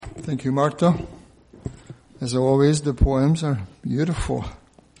Thank you, Martha. As always, the poems are beautiful.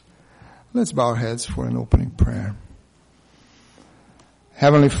 Let's bow our heads for an opening prayer.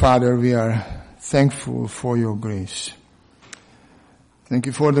 Heavenly Father, we are thankful for your grace. Thank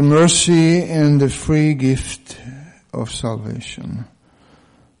you for the mercy and the free gift of salvation.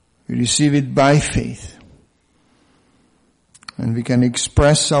 We receive it by faith. And we can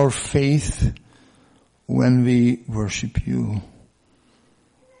express our faith when we worship you.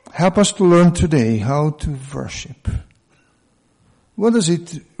 Help us to learn today how to worship. What does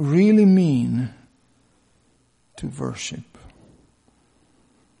it really mean to worship?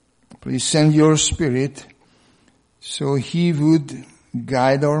 Please send your Spirit so He would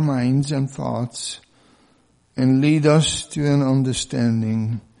guide our minds and thoughts and lead us to an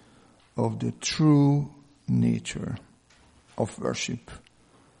understanding of the true nature of worship.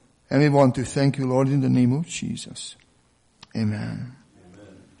 And we want to thank you, Lord, in the name of Jesus. Amen.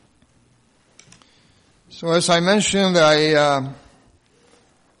 So as I mentioned, I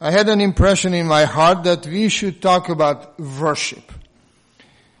had an impression in my heart that we should talk about worship.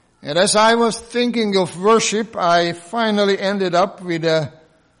 And as I was thinking of worship, I finally ended up with a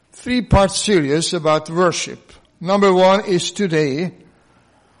 3-part series about worship. Number 1 is today,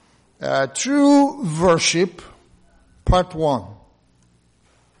 True Worship, Part 1.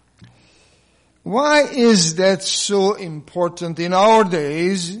 Why is that so important in our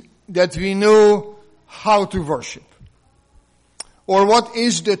days that we know how to worship? Or what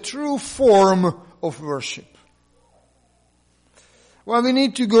is the true form of worship? Well, we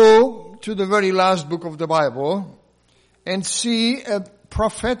need to go to the very last book of the Bible and see a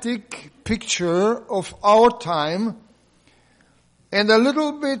prophetic picture of our time and a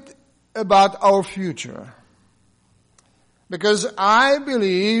little bit about our future. Because I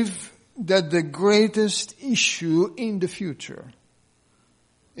believe that the greatest issue in the future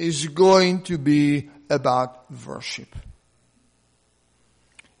is going to be about worship.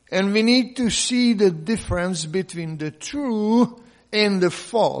 And we need to see the difference between the true and the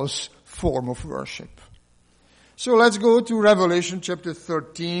false form of worship. So let's go to Revelation chapter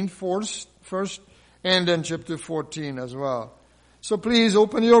 13 first, and then chapter 14 as well. So please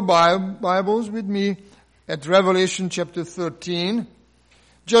open your Bibles with me at Revelation chapter 13,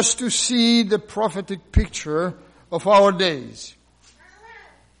 just to see the prophetic picture of our days.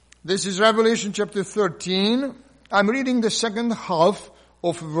 This is Revelation chapter 13. I'm reading the second half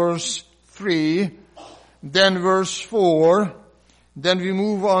of verse 3, then verse 4, then we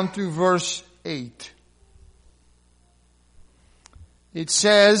move on to verse 8. It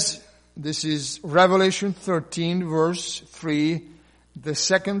says, this is Revelation 13 verse 3, the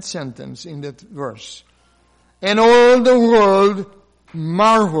second sentence in that verse. And all the world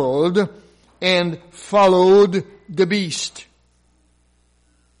marveled and followed the beast.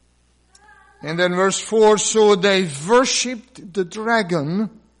 And then verse 4, so they worshipped the dragon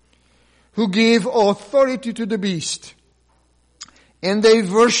who gave authority to the beast. And they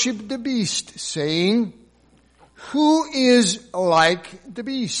worshipped the beast, saying, who is like the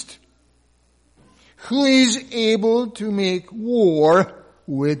beast? Who is able to make war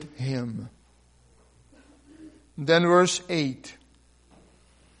with him? Then verse 8.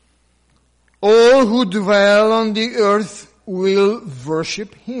 All who dwell on the earth will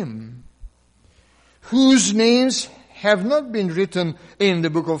worship him, whose names have not been written in the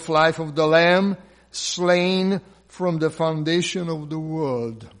book of life of the Lamb, slain from the foundation of the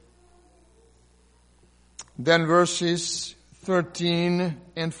world. Then verses 13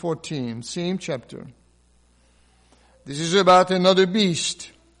 and 14, same chapter. This is about another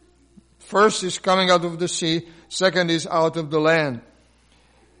beast. First is coming out of the sea, second is out of the land.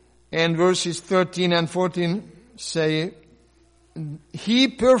 And verses 13 and 14 say, he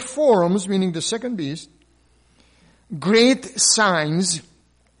performs, meaning the second beast, great signs,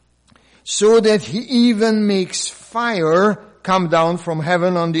 so that he even makes fire come down from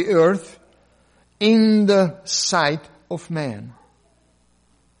heaven on the earth in the sight of man.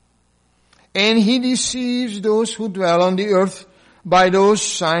 And he deceives those who dwell on the earth by those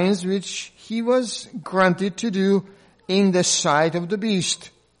signs which he was granted to do in the sight of the beast,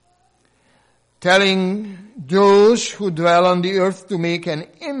 telling those who dwell on the earth to make an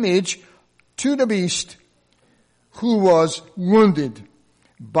image to the beast who was wounded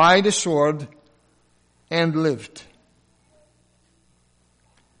by the sword and lived.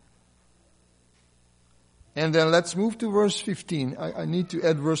 And then let's move to verse 15. I need to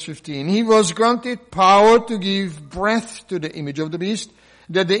add verse 15. He was granted power to give breath to the image of the beast,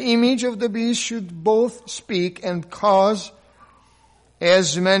 that the image of the beast should both speak and cause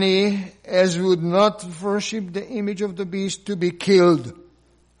as many as would not worship the image of the beast to be killed.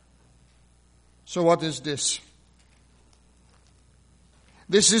 So what is this?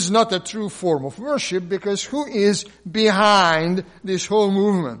 This is not a true form of worship, because who is behind this whole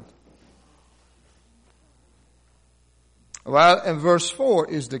movement? Well, and verse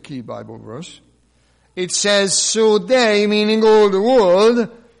 4 is the key Bible verse. It says, so they, meaning all the world,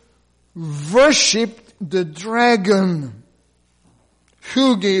 worshipped the dragon,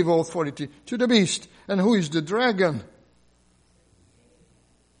 who gave authority to the beast. And who is the dragon?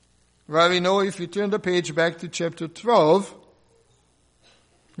 Well, we know if you turn the page back to chapter 12,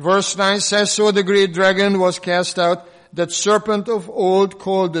 verse 9 says, so the great dragon was cast out, that serpent of old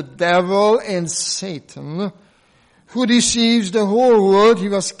called the devil and Satan, who deceives the whole world. He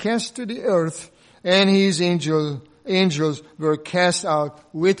was cast to the earth, and his angels were cast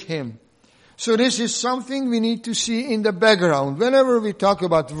out with him. So this is something we need to see in the background. Whenever we talk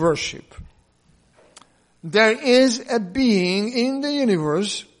about worship, there is a being in the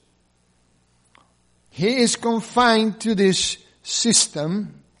universe. He is confined to this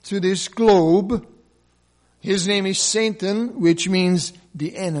system, to this globe. His name is Satan, which means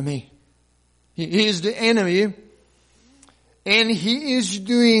the enemy. He is the enemy. And he is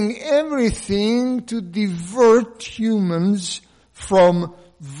doing everything to divert humans from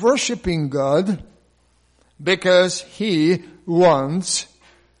worshiping God, because he wants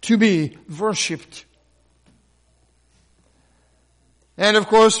to be worshipped. And of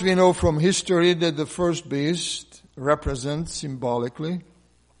course we know from history that the first beast represents symbolically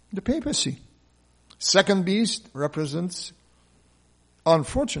the papacy. Second beast represents,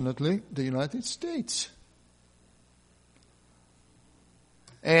 unfortunately, the United States.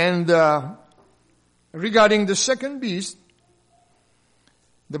 And regarding the second beast,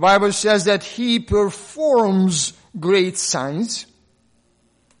 the Bible says that he performs great signs,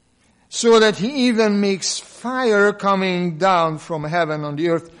 so that he even makes fire coming down from heaven on the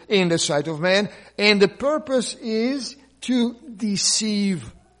earth in the sight of man. And the purpose is to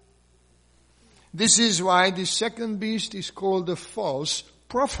deceive. This is why the second beast is called the false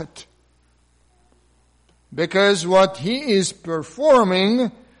prophet. Because what he is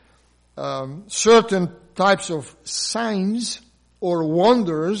performing, certain types of signs or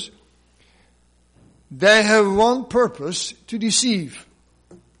wonders, they have one purpose: to deceive.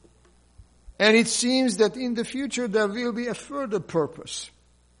 And it seems that in the future there will be a further purpose.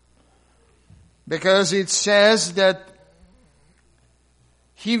 Because it says that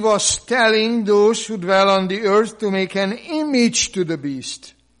he was telling those who dwell on the earth to make an image to the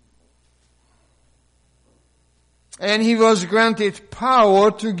beast. And he was granted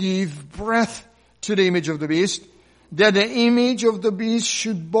power to give breath to the image of the beast, that the image of the beast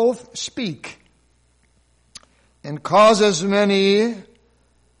should both speak and cause as many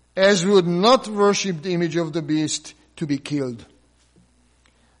as would not worship the image of the beast to be killed.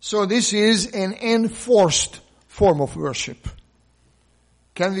 So this is an enforced form of worship.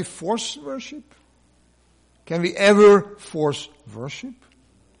 Can we force worship? Can we ever force worship?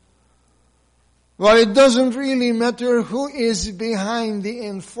 Well, it doesn't really matter who is behind the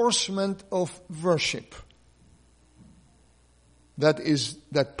enforcement of worship.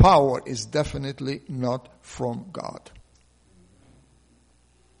 That power is definitely not from God.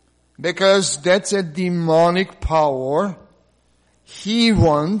 Because that's a demonic power.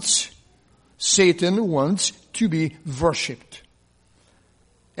 Satan wants to be worshipped.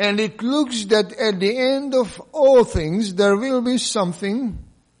 And it looks that at the end of all things there will be something,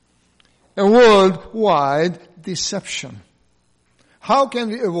 a worldwide deception. How can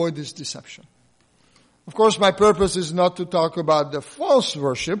we avoid this deception? Of course, my purpose is not to talk about the false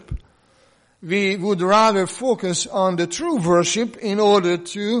worship. We would rather focus on the true worship in order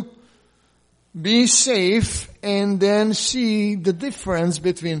to be safe and then see the difference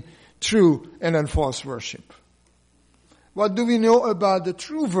between true and false worship. What do we know about the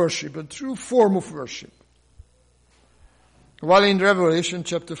true worship, a true form of worship? Well, in Revelation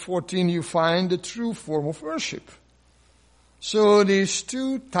chapter 14 you find the true form of worship. So these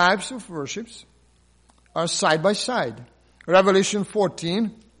two types of worships are side by side. Revelation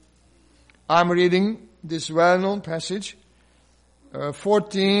 14, I'm reading this well-known passage,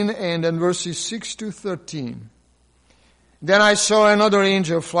 14 and then verses 6 to 13. Then I saw another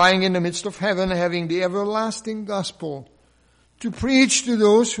angel flying in the midst of heaven, having the everlasting gospel, to preach to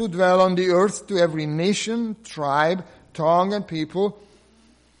those who dwell on the earth, to every nation, tribe, tongue, and people,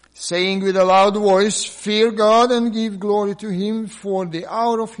 saying with a loud voice, fear God and give glory to him, for the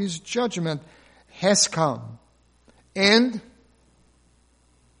hour of his judgment has come. And,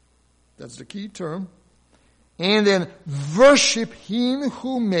 that's the key term, and then worship him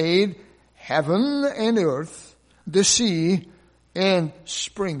who made heaven and earth, the sea, and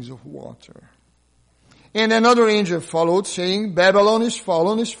springs of water. And another angel followed, saying, Babylon is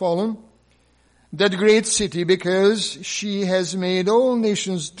fallen, that great city, because she has made all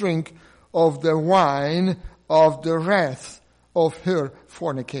nations drink of the wine of the wrath of her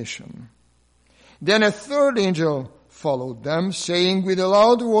fornication. Then a third angel followed them, saying with a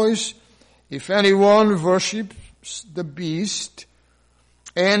loud voice, if anyone worships the beast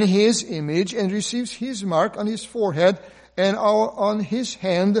and his image and receives his mark on his forehead and on his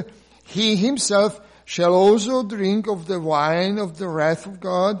hand, he himself shall also drink of the wine of the wrath of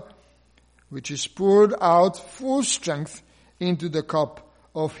God, which is poured out full strength into the cup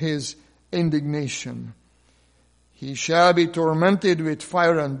of his indignation. He shall be tormented with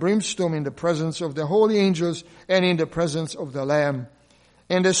fire and brimstone in the presence of the holy angels and in the presence of the Lamb.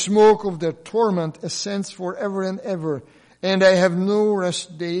 And the smoke of their torment ascends forever and ever. And I have no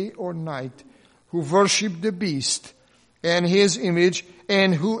rest day or night, who worship the beast and his image,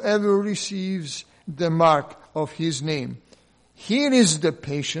 and whoever receives the mark of his name. Here is the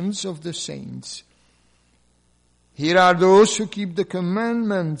patience of the saints. Here are those who keep the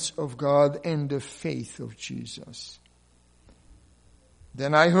commandments of God and the faith of Jesus.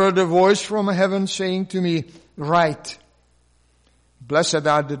 Then I heard a voice from heaven saying to me, write, blessed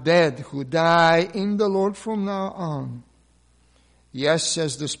are the dead who die in the Lord from now on. Yes,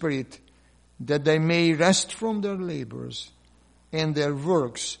 says the Spirit, that they may rest from their labors and their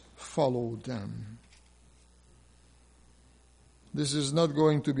works follow them. This is not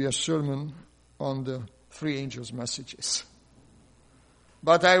going to be a sermon on the three angels' messages.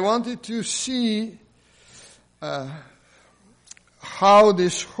 But I wanted to see how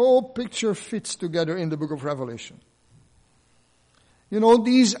this whole picture fits together in the book of Revelation. You know,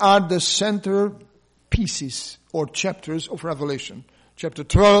 these are the center pieces or chapters of Revelation. Chapter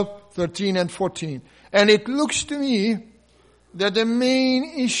 12, 13, and 14. And it looks to me that the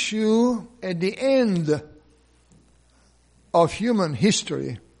main issue at the end of human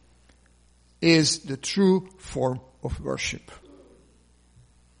history is the true form of worship.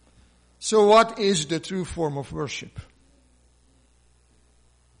 So what is the true form of worship?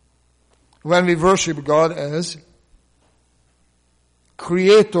 When we worship God as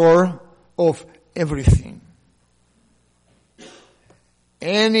creator of everything.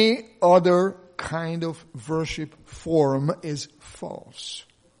 Any other kind of worship form is false.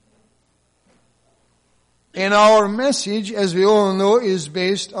 And our message, as we all know, is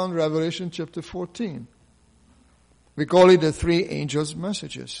based on Revelation chapter 14. We call it the three angels'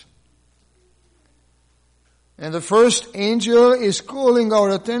 messages. And the first angel is calling our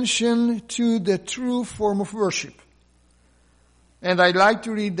attention to the true form of worship. And I'd like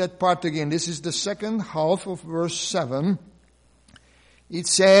to read that part again. This is the second half of verse 7. It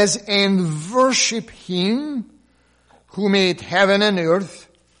says, and worship him who made heaven and earth,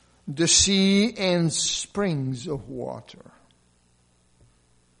 the sea and springs of water.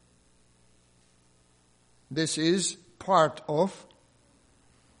 This is part of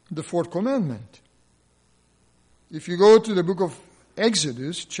the fourth commandment. If you go to the book of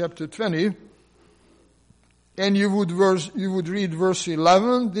Exodus, chapter 20, and you would read verse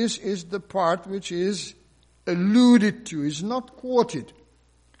 11, this is the part which is alluded to, is not quoted.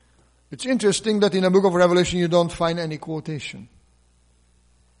 It's interesting that in the book of Revelation you don't find any quotation.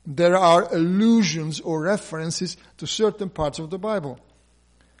 There are allusions or references to certain parts of the Bible.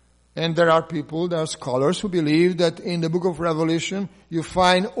 And there are scholars who believe that in the book of Revelation you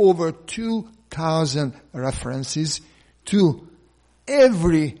find over 2,000 references to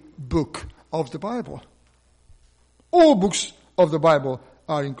every book of the Bible. All books of the Bible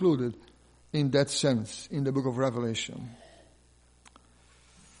are included in that sense in the book of Revelation.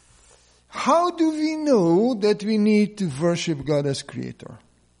 How do we know that we need to worship God as creator?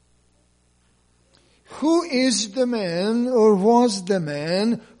 Who is the man or was the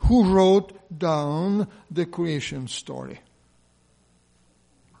man who wrote down the creation story?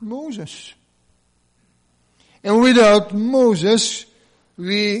 Moses. And without Moses,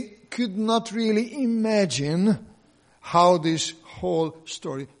 we could not really imagine how this whole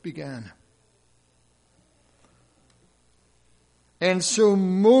story began. And so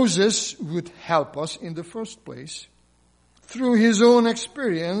Moses would help us in the first place through his own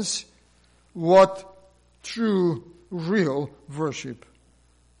experience what true, real worship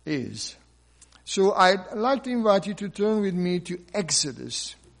is. So I'd like to invite you to turn with me to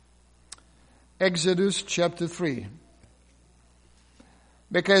Exodus. Exodus chapter 3.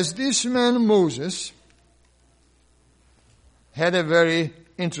 Because this man Moses had a very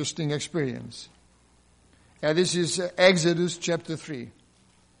interesting experience. And this is Exodus chapter 3.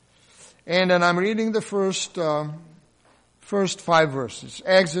 And then I'm reading the first first 5 verses.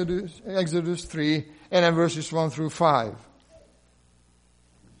 Exodus 3, and then verses 1 through 5.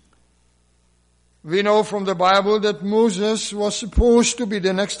 We know from the Bible that Moses was supposed to be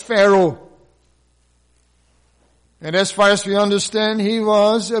the next Pharaoh. And as far as we understand, he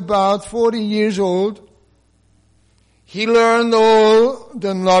was about 40 years old. He learned all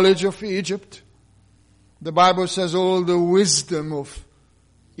the knowledge of Egypt. The Bible says all the wisdom of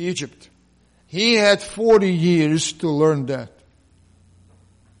Egypt. He had 40 years to learn that.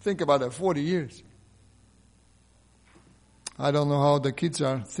 Think about that, 40 years. I don't know how the kids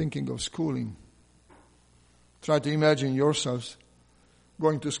are thinking of schooling. Try to imagine yourselves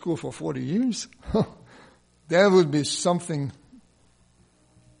going to school for 40 years. That would be something,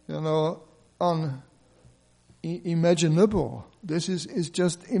 unimaginable. This is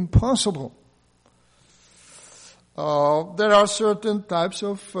just impossible. There are certain types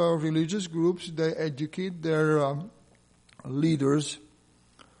of religious groups. They educate their leaders.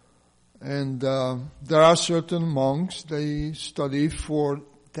 And there are certain monks, they study for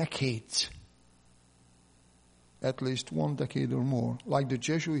decades. At least 1 decade or more, like the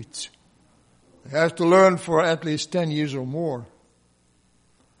Jesuits. They have to learn for at least 10 years or more.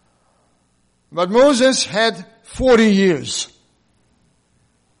 But Moses had 40 years.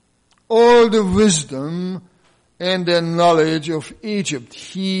 All the wisdom and the knowledge of Egypt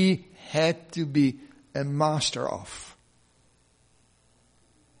he had to be a master of.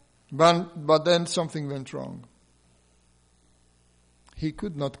 But then something went wrong. He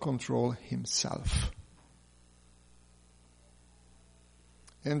could not control himself.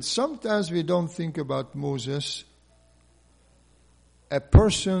 And sometimes we don't think about Moses, a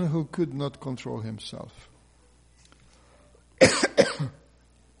person who could not control himself.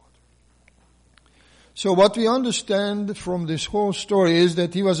 So what we understand from this whole story is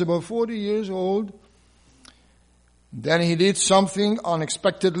that he was about 40 years old. Then he did something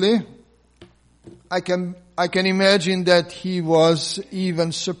unexpectedly. I can imagine that he was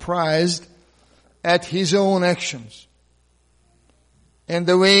even surprised at his own actions. And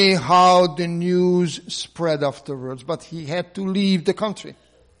the way how the news spread afterwards. But he had to leave the country.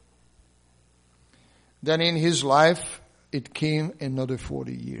 Then in his life, it came another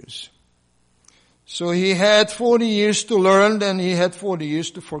 40 years. So he had 40 years to learn, then he had 40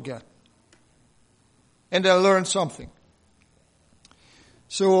 years to forget. And then learn something.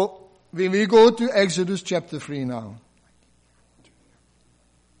 So when we go to Exodus chapter 3 now.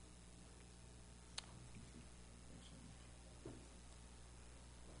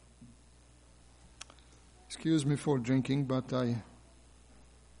 Excuse me for drinking, but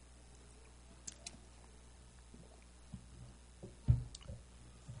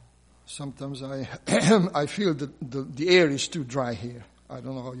sometimes I feel that the air is too dry here. I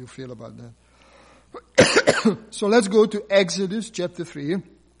don't know how you feel about that. So let's go to Exodus chapter 3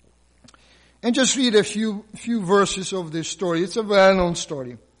 and just read a few verses of this story. It's a well-known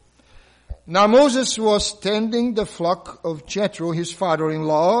story. Now Moses was tending the flock of Jethro, his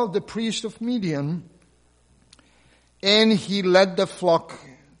father-in-law, the priest of Midian. And he led the flock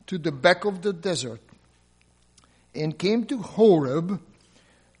to the back of the desert and came to Horeb,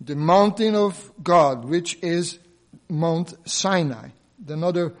 the mountain of God, which is Mount Sinai,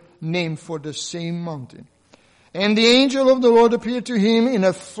 another name for the same mountain. And the angel of the Lord appeared to him in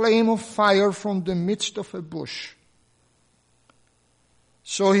a flame of fire from the midst of a bush.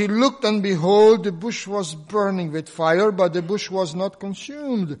 So he looked, and behold, the bush was burning with fire, but the bush was not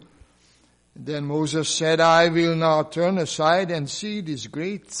consumed. Then Moses said, I will now turn aside and see this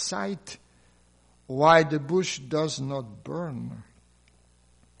great sight, why the bush does not burn.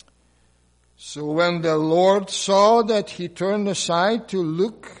 So when the Lord saw that he turned aside to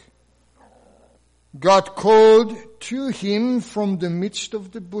look, God called to him from the midst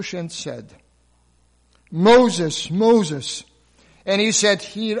of the bush and said, Moses, Moses. And he said,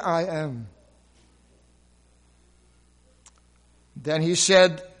 Here I am. Then he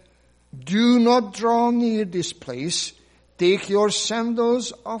said, Do not draw near this place. Take your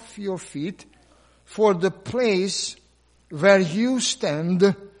sandals off your feet, for the place where you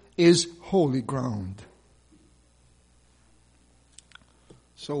stand is holy ground.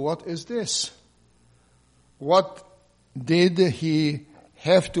 So what is this? What did he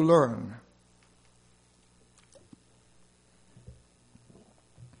have to learn?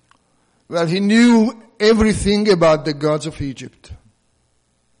 Well, he knew everything about the gods of Egypt.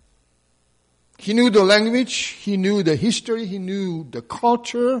 He knew the language, he knew the history, he knew the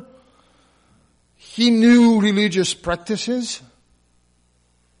culture, he knew religious practices,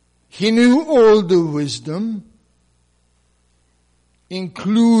 he knew all the wisdom,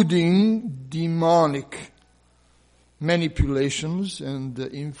 including demonic manipulations and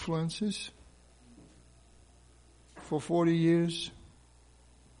influences for 40 years.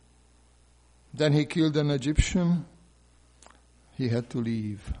 Then he killed an Egyptian. He had to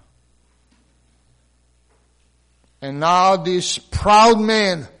leave. And now this proud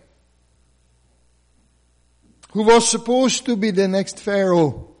man, who was supposed to be the next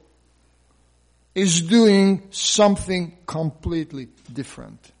Pharaoh, is doing something completely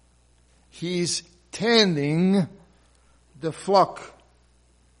different. He is tending the flock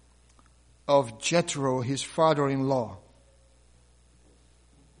of Jethro, his father-in-law.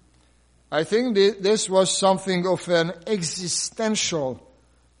 I think this was something of an existential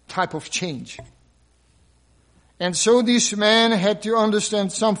type of change. And so this man had to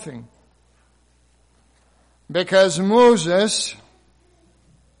understand something. Because Moses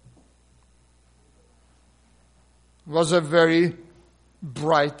was a very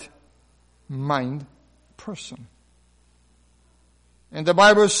bright mind person. And the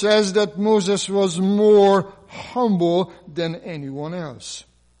Bible says that Moses was more humble than anyone else.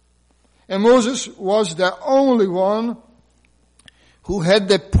 And Moses was the only one who had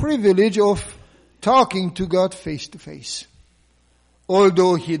the privilege of talking to God face to face,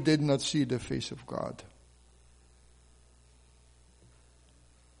 although he did not see the face of God.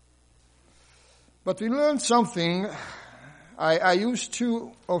 But we learned something. I used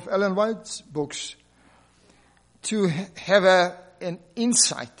two of Ellen White's books to have an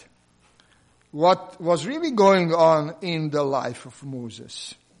insight what was really going on in the life of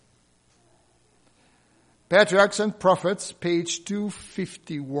Moses. Patriarchs and Prophets, page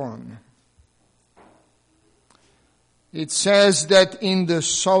 251. It says that in the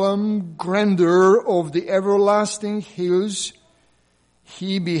solemn grandeur of the everlasting hills,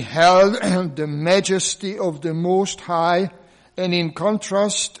 he beheld the majesty of the Most High, and in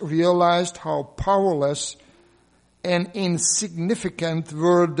contrast realized how powerless and insignificant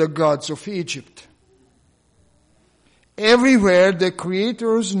were the gods of Egypt. Everywhere the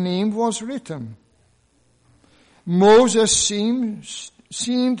Creator's name was written. Moses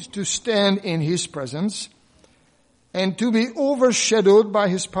seemed to stand in his presence and to be overshadowed by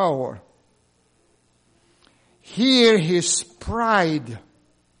his power. Here his pride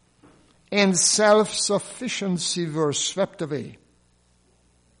and self-sufficiency were swept away.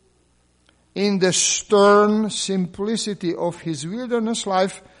 In the stern simplicity of his wilderness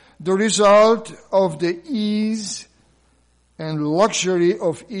life, the result of the ease and luxury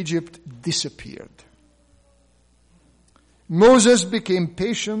of Egypt disappeared. Moses became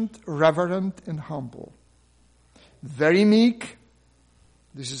patient, reverent, and humble. Very meek.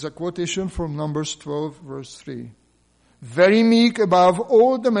 This is a quotation from Numbers 12, verse 3. Very meek above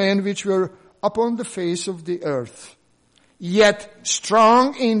all the men which were upon the face of the earth, yet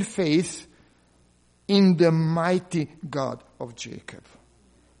strong in faith in the mighty God of Jacob.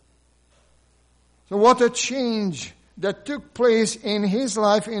 So what a change that took place in his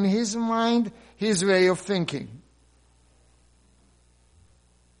life, in his mind, his way of thinking.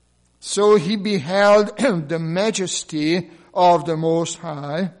 So he beheld the majesty of the Most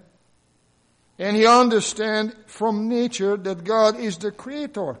High, and he understand from nature that God is the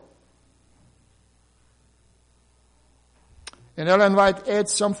Creator. And Ellen White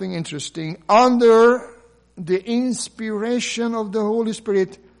adds something interesting. Under the inspiration of the Holy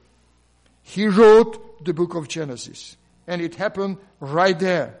Spirit, he wrote the book of Genesis. And it happened right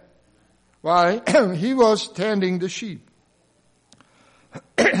there, while he was tending the sheep.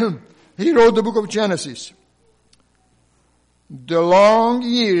 He wrote the book of Genesis. The long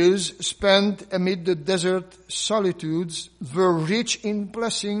years spent amid the desert solitudes were rich in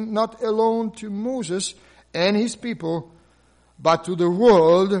blessing, not alone to Moses and his people, but to the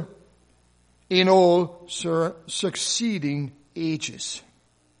world in all succeeding ages.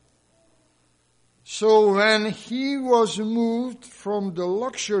 So when he was moved from the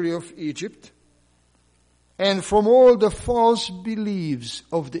luxury of Egypt and from all the false beliefs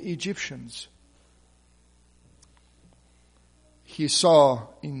of the Egyptians, he saw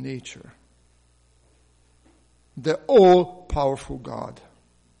in nature the all-powerful God.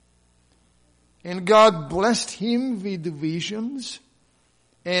 And God blessed him with visions,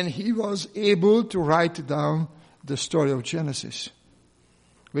 and he was able to write down the story of Genesis,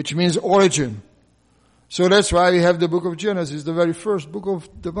 which means origin. So that's why we have the book of Genesis, the very first book of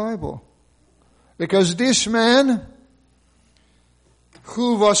the Bible. Because this man,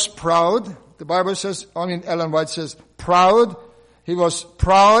 who was proud, the Bible says, Ellen White says, proud. He was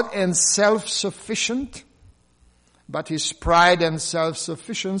proud and self-sufficient, but his pride and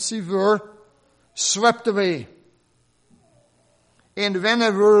self-sufficiency were swept away. And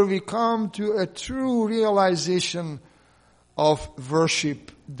whenever we come to a true realization of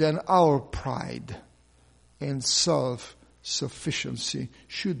worship than our pride and self-sufficiency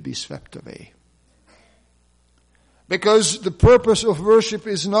should be swept away. Because the purpose of worship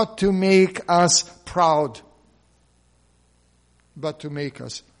is not to make us proud, but to make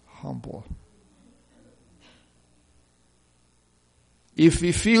us humble. If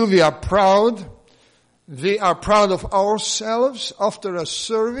we feel we are proud of ourselves after a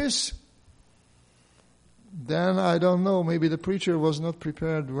service, then I don't know, maybe the preacher was not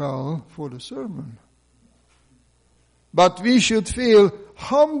prepared well for the sermon. But we should feel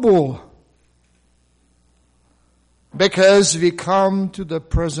humble because we come to the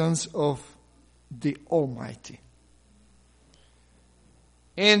presence of the Almighty.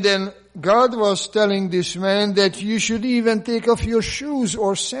 And then God was telling this man that you should even take off your shoes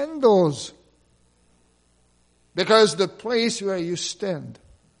or sandals, because the place where you stand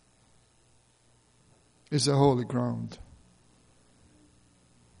is a holy ground.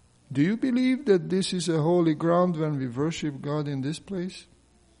 Do you believe that this is a holy ground when we worship God in this place?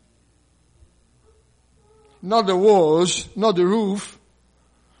 Not the walls, not the roof,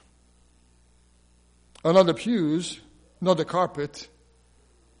 or not the pews, not the carpet,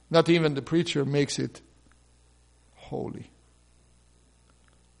 not even the preacher makes it holy.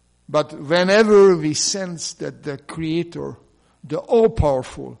 But whenever we sense that the Creator, the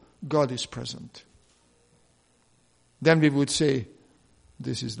all-powerful God is present, then we would say,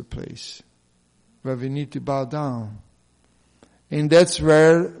 this is the place where we need to bow down. And that's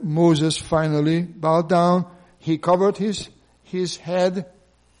where Moses finally bowed down. He covered his head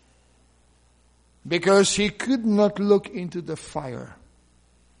because he could not look into the fire.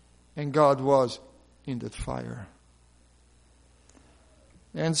 And God was in that fire.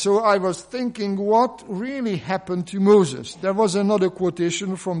 And so I was thinking, what really happened to Moses? There was another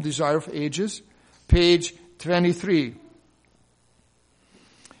quotation from Desire of Ages, page 23.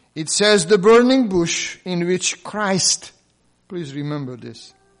 It says, the burning bush in which Christ, please remember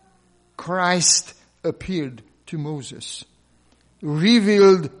this, Christ appeared to Moses,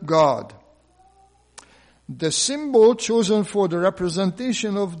 revealed God. The symbol chosen for the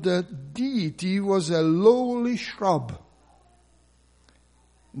representation of the deity was a lowly shrub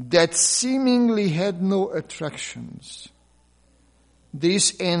that seemingly had no attractions.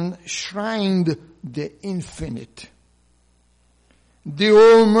 This enshrined the infinite. The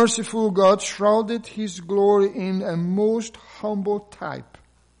all-merciful God shrouded His glory in a most humble type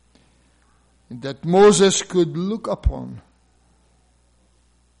that Moses could look upon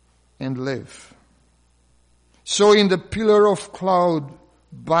and live. So in the pillar of cloud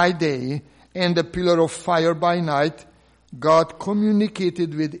by day and the pillar of fire by night, God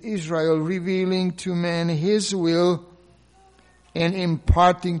communicated with Israel, revealing to man His will and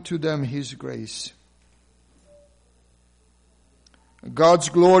imparting to them His grace. God's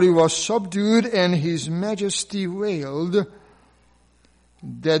glory was subdued and His majesty veiled,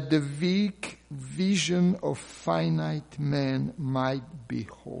 that the weak vision of finite man might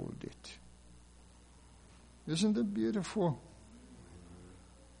behold it. Isn't it beautiful?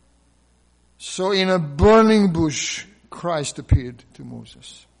 So in a burning bush, Christ appeared to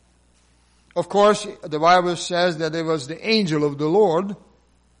Moses. Of course, the Bible says that it was the angel of the Lord.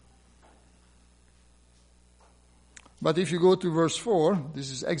 But if you go to verse 4,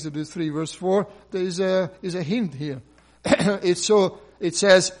 this is Exodus 3 verse 4, there is a hint here. It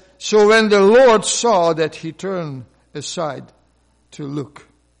says, so when the Lord saw that he turned aside to look,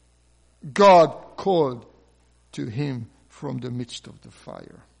 God called to him from the midst of the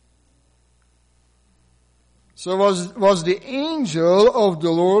fire. So was the angel of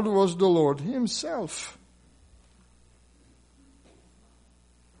the Lord Himself.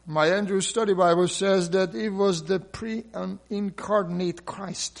 My Andrews Study Bible says that it was the pre-incarnate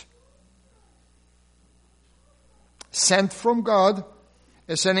Christ, sent from God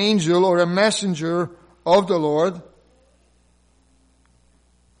as an angel or a messenger of the Lord.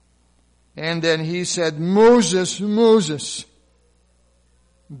 And then He said, Moses, Moses.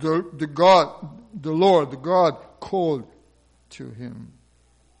 The Lord God called to him.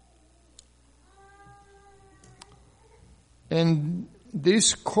 And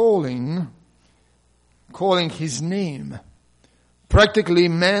this calling His name, practically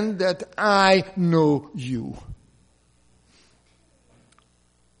meant that I know you.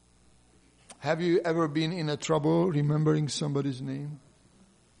 Have you ever been in a trouble remembering somebody's name?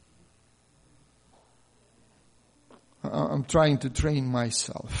 I'm trying to train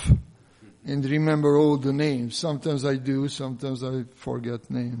myself and remember all the names. Sometimes I do, sometimes I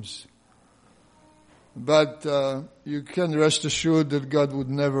forget names. But you can rest assured that God would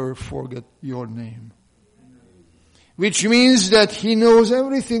never forget your name. which means that he knows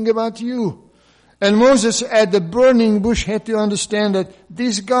everything about you. And Moses at the burning bush had to understand that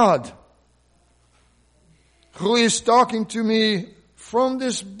this God, who is talking to me from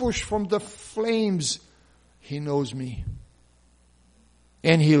this bush, from the flames, he knows me.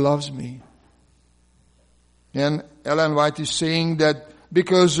 And he loves me. And Ellen White is saying that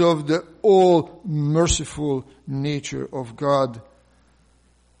because of the all-merciful nature of God,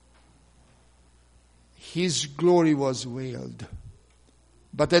 his glory was veiled.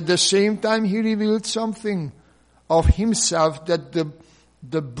 But at the same time, he revealed something of himself, that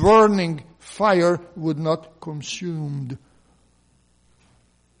the burning fire would not consume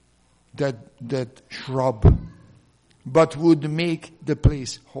that shrub, but would make the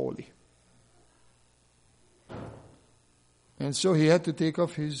place holy. And so he had to take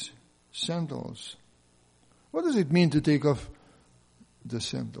off his sandals. What does it mean to take off the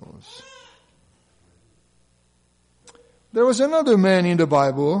sandals? There was another man in the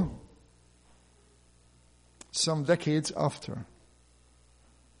Bible, some decades after.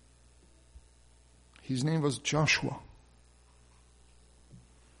 His name was Joshua.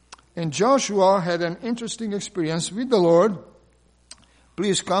 And Joshua had an interesting experience with the Lord.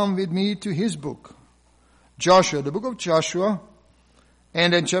 Please come with me to his book. Joshua, the book of Joshua,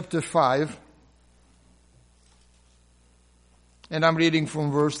 and in chapter 5. And I'm reading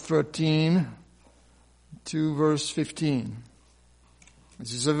from verse 13 to verse 15.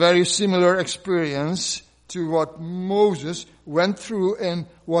 This is a very similar experience to what Moses went through and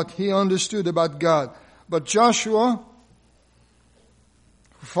what he understood about God. But Joshua,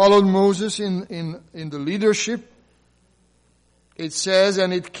 who followed Moses in the leadership, it says,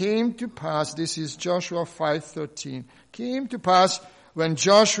 and it came to pass, this is Joshua 5:13, came to pass when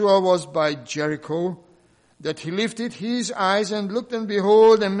Joshua was by Jericho, that he lifted his eyes and looked, and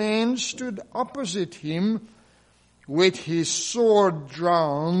behold, a man stood opposite him with his sword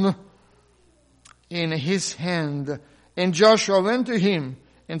drawn in his hand. And Joshua went to him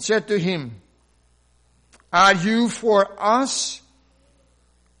and said to him, are you for us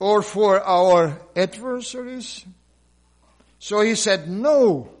or for our adversaries? So he said,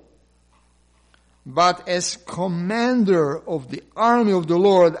 no, but as commander of the army of the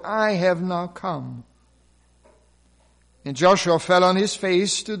Lord, I have now come. And Joshua fell on his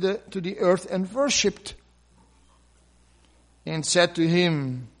face to the earth and worshipped, and said to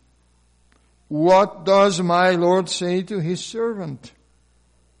him, what does my Lord say to his servant?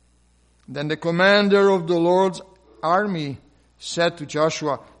 Then the commander of the Lord's army said to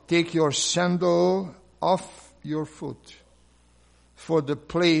Joshua, take your sandal off your foot, for the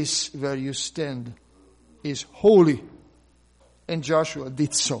place where you stand is holy. And Joshua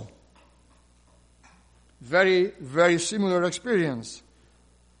did so. Very, very similar experience.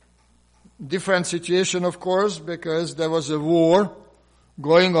 Different situation, of course, because there was a war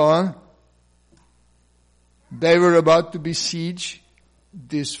going on. They were about to besiege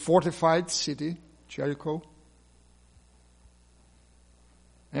this fortified city, Jericho.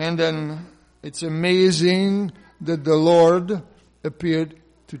 And then it's amazing that the Lord appeared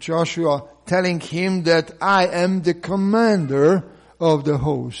to Joshua, telling him that I am the commander of the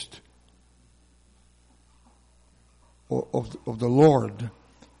host of the Lord.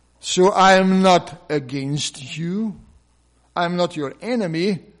 So I am not against you. I am not your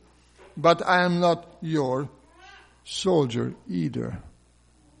enemy, but I am not your soldier either.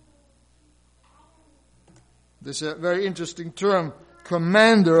 This is a very interesting term,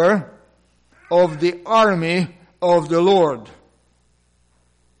 commander of the army of the Lord,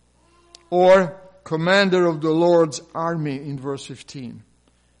 or commander of the Lord's army in verse 15.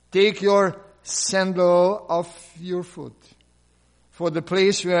 Take your sandal off your foot, for the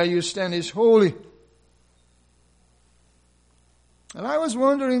place where you stand is holy. And I was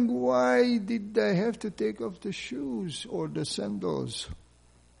wondering, why did they have to take off the shoes or the sandals?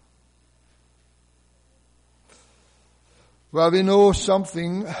 Well, we know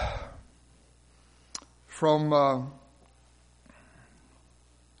something from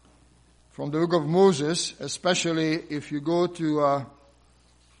the book of Moses, especially if you go to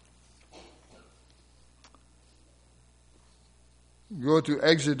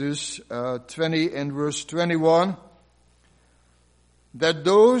Exodus 20 and verse 21, that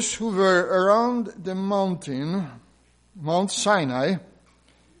those who were around the mountain, Mount Sinai,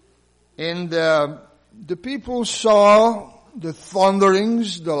 and the people saw the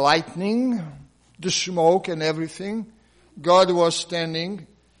thunderings, the lightning, the smoke and everything. God was standing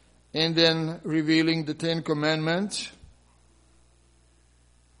and then revealing the 10 Commandments.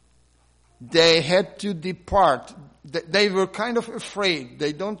 They had to depart. They were kind of afraid.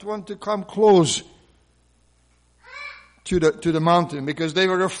 They don't want to come close to the mountain because they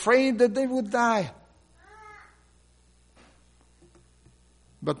were afraid that they would die.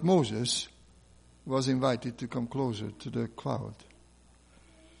 But Moses was invited to come closer to the cloud.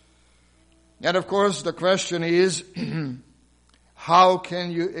 And of course the question is, how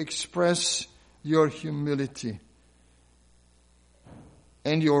can you express your humility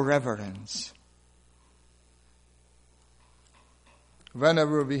and your reverence?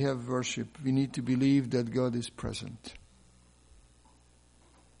 Whenever we have worship, we need to believe that God is present.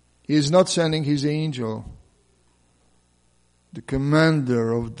 He is not sending His angel, the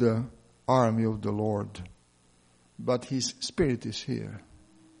commander of the army of the Lord, but His Spirit is here.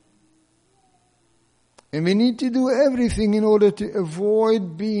 And we need to do everything in order to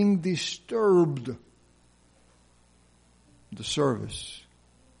avoid being disturbed, the service,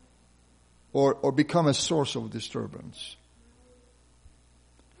 or become a source of disturbance.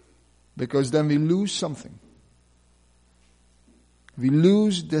 Because then we lose something. We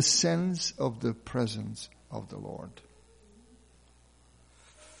lose the sense of the presence of the Lord.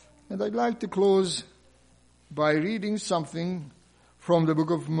 And I'd like to close by reading something from the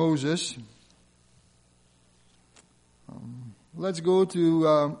book of Moses. Let's go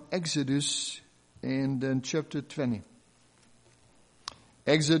to Exodus and then chapter 20.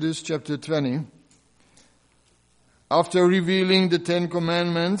 Exodus chapter 20. After revealing the 10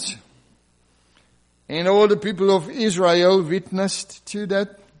 Commandments, and all the people of Israel witnessed to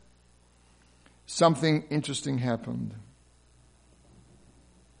that, something interesting happened.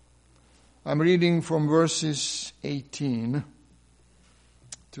 I'm reading from verses 18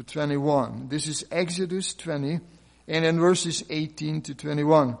 to 21. This is Exodus 20, and in verses 18 to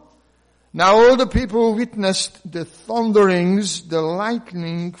 21. Now all the people witnessed the thunderings, the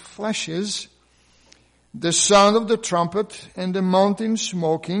lightning flashes, the sound of the trumpet, and the mountain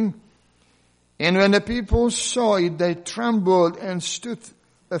smoking. And when the people saw it, they trembled and stood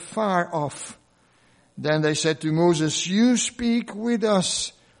afar off. Then they said to Moses, "You speak with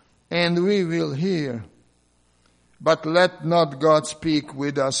us, and we will hear. But let not God speak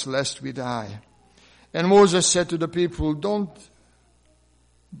with us, lest we die." And Moses said to the people, Do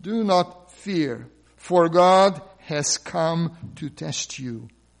not fear, for God has come to test you,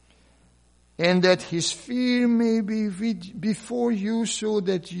 and that His fear may be before you, so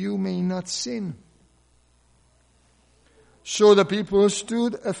that you may not sin. So the people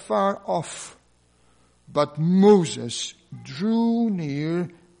stood afar off, but Moses drew near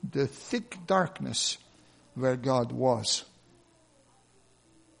the thick darkness where God was.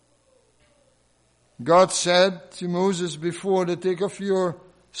 God said to Moses before, "Take off your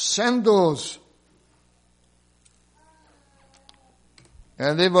sandals."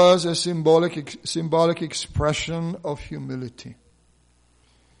 And it was a symbolic expression of humility.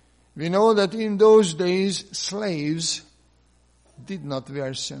 We know that in those days, slaves did not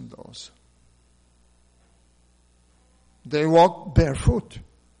wear sandals. They walked barefoot.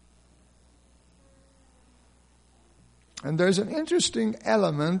 And there's an interesting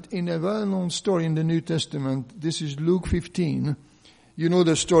element in a well-known story in the New Testament. This is Luke 15. You know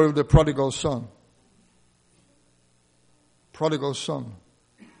the story of the prodigal son. Prodigal son.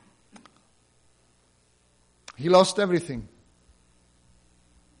 He lost everything.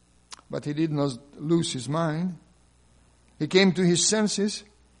 But he did not lose his mind. He came to his senses.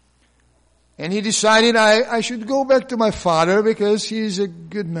 And he decided, I should go back to my father because he is a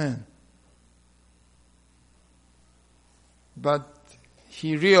good man. But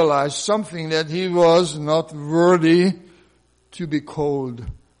he realized something, that he was not worthy to be called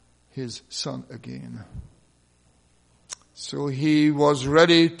his son again. So he was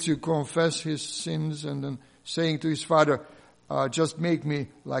ready to confess his sins and then saying to his father, just make me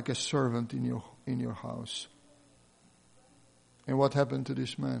like a servant in your house. And what happened to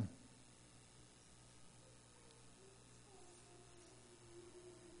this man?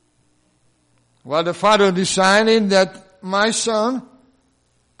 Well, the father decided that my son,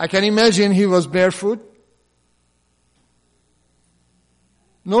 I can imagine he was barefoot.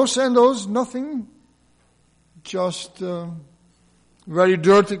 No sandals, nothing. Just very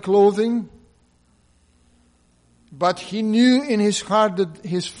dirty clothing. But he knew in his heart that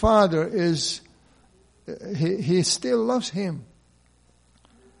his father he still loves him.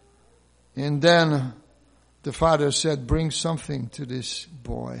 And then the father said, "Bring something to this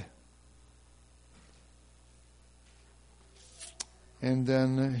boy." And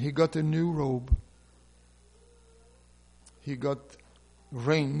then he got a new robe. He got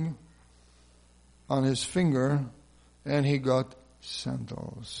ring on his finger, and he got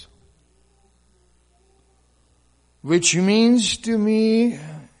sandals. Which means to me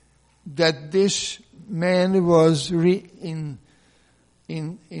that this man was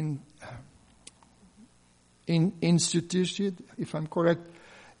instituted, if I'm correct,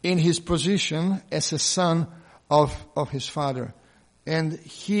 in his position as a son of his father. And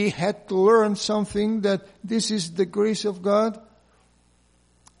he had to learn something, that this is the grace of God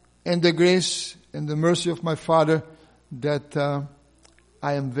and the grace and the mercy of my father, that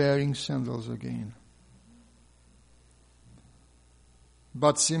I am wearing sandals again.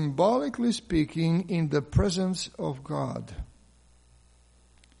 But symbolically speaking, in the presence of God,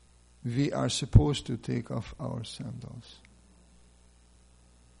 we are supposed to take off our sandals.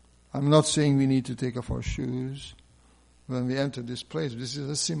 I'm not saying we need to take off our shoes when we enter this place. This is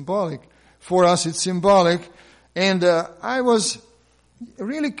a symbolic. For us, it's symbolic. And I was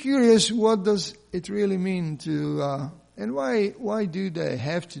really curious, what does it really mean to, and why do they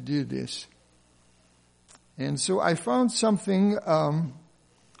have to do this? And so I found something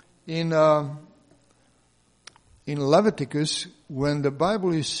in Leviticus, when the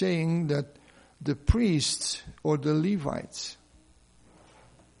Bible is saying that the priests or the Levites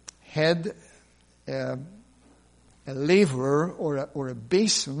had a laver or a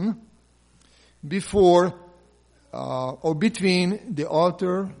basin before or between the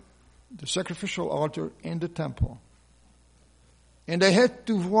altar, the sacrificial altar, and the temple. And they had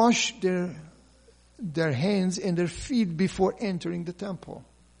to wash their hands and their feet before entering the temple.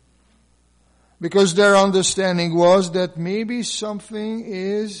 Because their understanding was that maybe something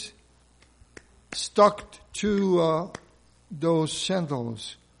is stuck to those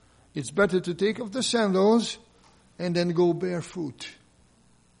sandals. It's better to take off the sandals and then go barefoot,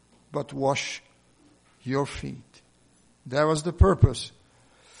 but wash your feet. That was the purpose.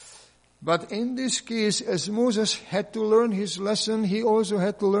 But in this case, as Moses had to learn his lesson, he also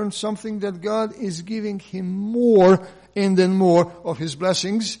had to learn something, that God is giving him more and then more of his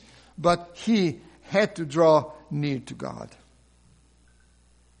blessings, but he had to draw near to God.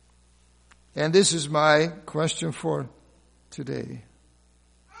 And this is my question for today.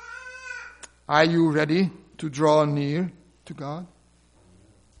 Are you ready to draw near to God?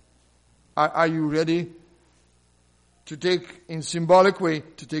 Are you ready to take, in symbolic way,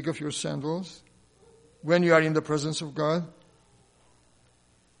 to take off your sandals when you are in the presence of God?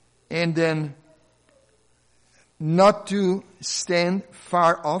 And then not to stand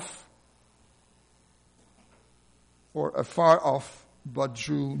far off, or afar off, but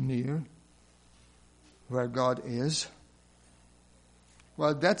drew near where God is.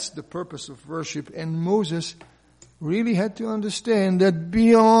 Well, that's the purpose of worship. And Moses really had to understand that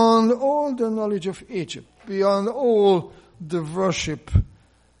beyond all the knowledge of Egypt, beyond all the worship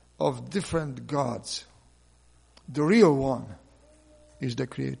of different gods, the real one is the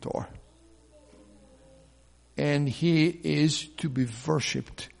Creator. And He is to be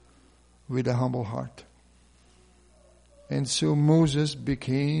worshipped with a humble heart. And so Moses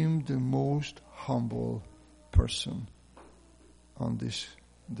became the most humble person on this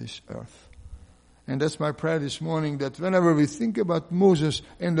earth. And that's my prayer this morning, that whenever we think about Moses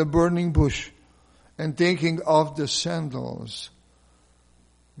and the burning bush and taking off the sandals,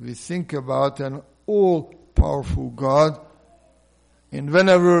 we think about an all-powerful God. And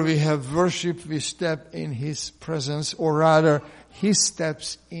whenever we have worship, we step in His presence, or rather, He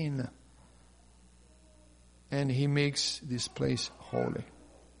steps in. And He makes this place holy.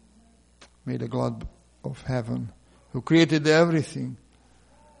 May the God of heaven, who created everything,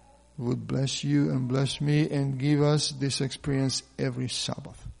 would bless you and bless me and give us this experience every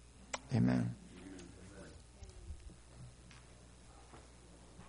Sabbath. Amen.